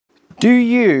Do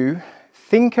you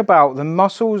think about the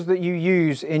muscles that you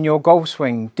use in your golf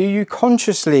swing? Do you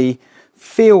consciously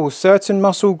feel certain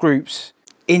muscle groups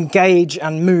engage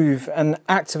and move and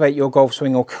activate your golf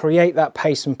swing or create that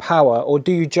pace and power, or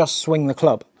do you just swing the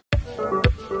club?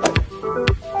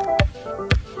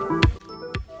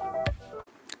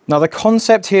 Now the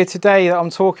concept here today that I'm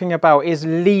talking about is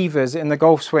levers in the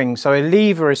golf swing. So a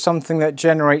lever is something that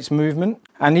generates movement.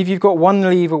 And if you've got one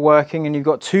lever working and you've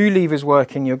got two levers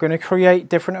working, you're going to create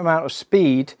different amount of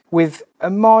speed with a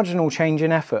marginal change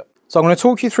in effort. So I'm going to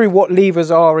talk you through what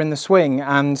levers are in the swing,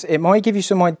 and it might give you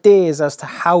some ideas as to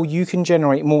how you can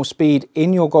generate more speed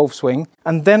in your golf swing.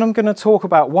 And then I'm going to talk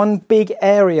about one big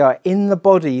area in the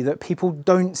body that people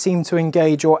don't seem to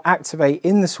engage or activate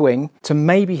in the swing to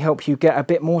maybe help you get a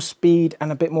bit more speed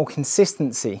and a bit more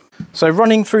consistency. So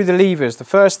running through the levers, the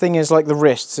first thing is like the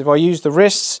wrists. If I use the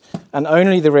wrists and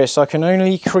only the wrists, I can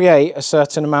only create a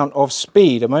certain amount of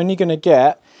speed. I'm only going to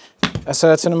get a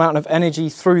certain amount of energy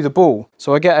through the ball.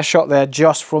 So I get a shot there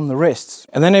just from the wrists.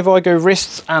 And then if I go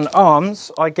wrists and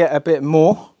arms, I get a bit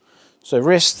more. So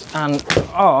wrists and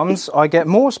arms, I get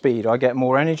more speed. I get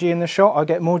more energy in the shot. I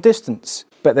get more distance,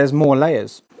 but there's more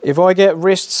layers. If I get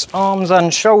wrists, arms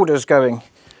and shoulders going,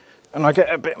 and I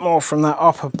get a bit more from that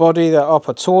upper body, that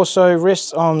upper torso,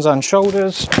 wrists, arms and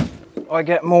shoulders, I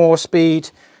get more speed.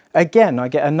 Again, I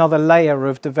get another layer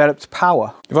of developed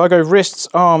power. If I go wrists,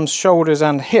 arms, shoulders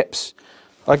and hips,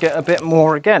 I get a bit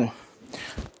more again.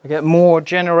 I get more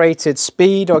generated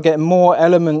speed, I get more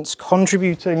elements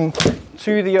contributing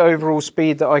to the overall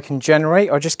speed that I can generate.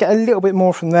 I just get a little bit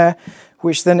more from there,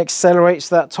 which then accelerates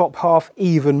that top half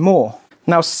even more.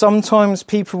 Now, sometimes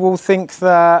people will think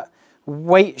that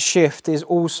weight shift is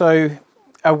also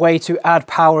a way to add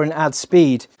power and add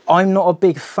speed. I'm not a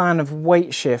big fan of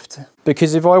weight shift,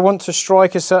 because if I want to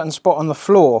strike a certain spot on the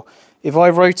floor, if I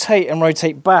rotate and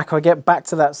rotate back, I get back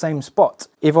to that same spot.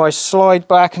 If I slide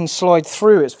back and slide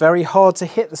through, it's very hard to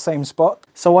hit the same spot.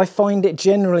 So I find it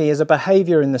generally as a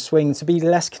behavior in the swing to be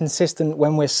less consistent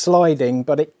when we're sliding,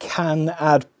 but it can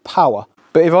add power.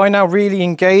 But if I now really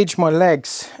engage my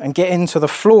legs and get into the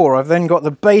floor, I've then got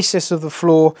the basis of the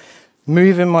floor,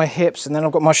 moving my hips, and then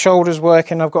I've got my shoulders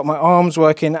working, I've got my arms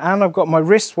working, and I've got my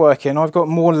wrists working. I've got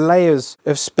more layers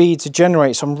of speed to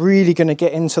generate. So I'm really going to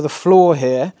get into the floor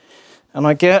here, and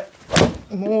I get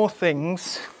more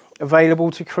things available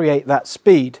to create that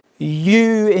speed.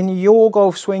 You, in your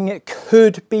golf swing, it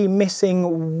could be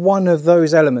missing one of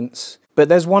those elements. But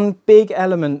there's one big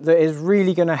element that is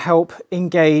really going to help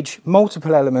engage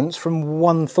multiple elements from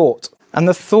one thought. And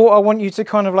the thought I want you to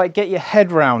kind of like get your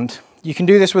head round. You can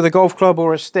do this with a golf club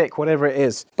or a stick, whatever it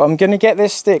is. But I'm going to get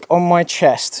this stick on my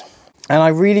chest. And I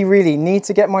really, really need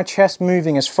to get my chest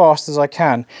moving as fast as I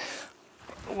can.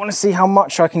 I want to see how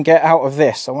much I can get out of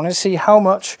this. I want to see how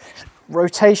much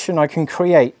rotation I can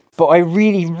create. But I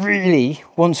really, really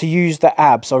want to use the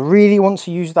abs. I really want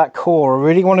to use that core. I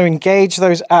really want to engage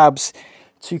those abs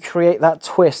to create that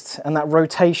twist and that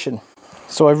rotation.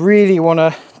 So I really want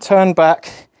to turn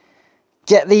back,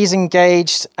 get these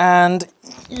engaged and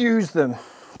use them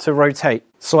to rotate.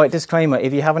 Slight disclaimer,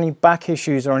 if you have any back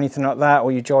issues or anything like that,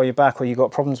 or you jar your back, or you've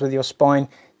got problems with your spine,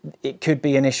 it could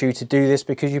be an issue to do this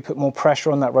because you put more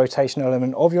pressure on that rotation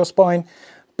element of your spine.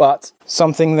 But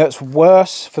something that's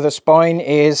worse for the spine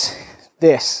is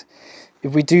this.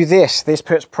 If we do this, this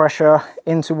puts pressure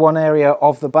into one area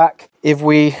of the back. If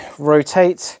we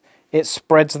rotate, it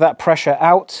spreads that pressure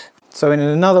out. So in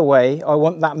another way, I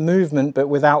want that movement, but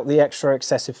without the extra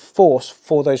excessive force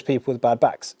for those people with bad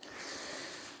backs.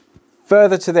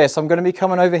 Further to this, I'm going to be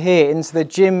coming over here into the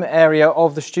gym area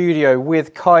of the studio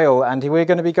with Kyle, and we're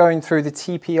going to be going through the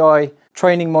TPI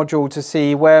training module to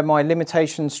see where my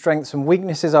limitations, strengths and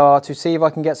weaknesses are, to see if I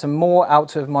can get some more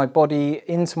out of my body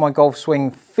into my golf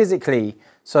swing physically.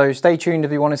 So stay tuned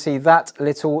if you want to see that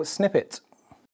little snippet.